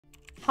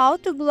how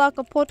to block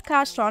a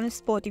podcast on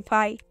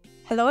Spotify.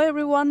 Hello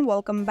everyone,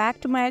 welcome back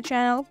to my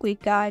channel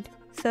Quick Guide.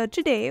 So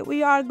today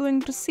we are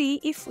going to see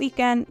if we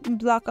can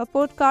block a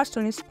podcast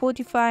on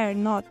Spotify or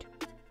not.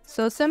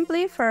 So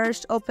simply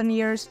first open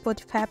your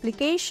Spotify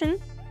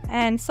application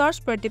and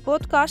search for the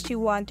podcast you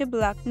want to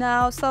block.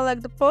 Now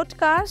select the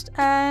podcast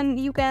and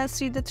you can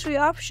see the three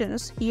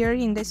options here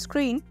in the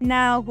screen.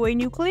 Now when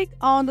you click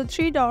on the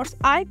three dots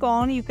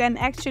icon, you can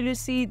actually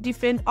see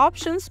different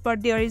options,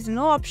 but there is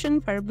no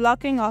option for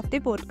blocking of the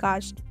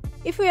podcast.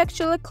 If we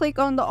actually click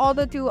on the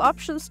other two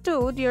options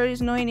too, there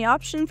is no any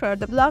option for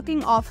the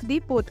blocking of the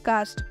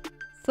podcast.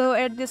 So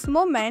at this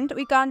moment,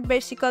 we can't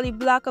basically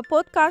block a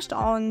podcast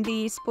on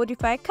the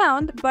Spotify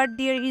account, but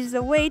there is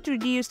a way to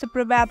reduce the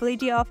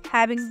probability of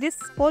having this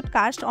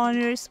podcast on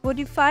your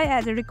Spotify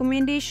as a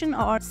recommendation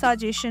or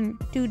suggestion.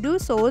 To do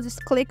so,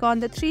 just click on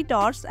the three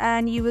dots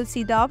and you will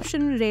see the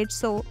option rate.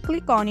 So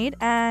click on it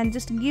and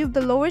just give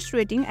the lowest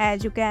rating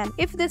as you can.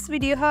 If this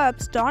video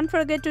helps, don't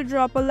forget to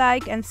drop a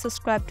like and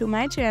subscribe to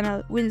my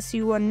channel. We'll see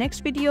you on next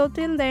video.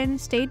 Till then,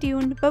 stay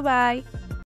tuned. Bye bye.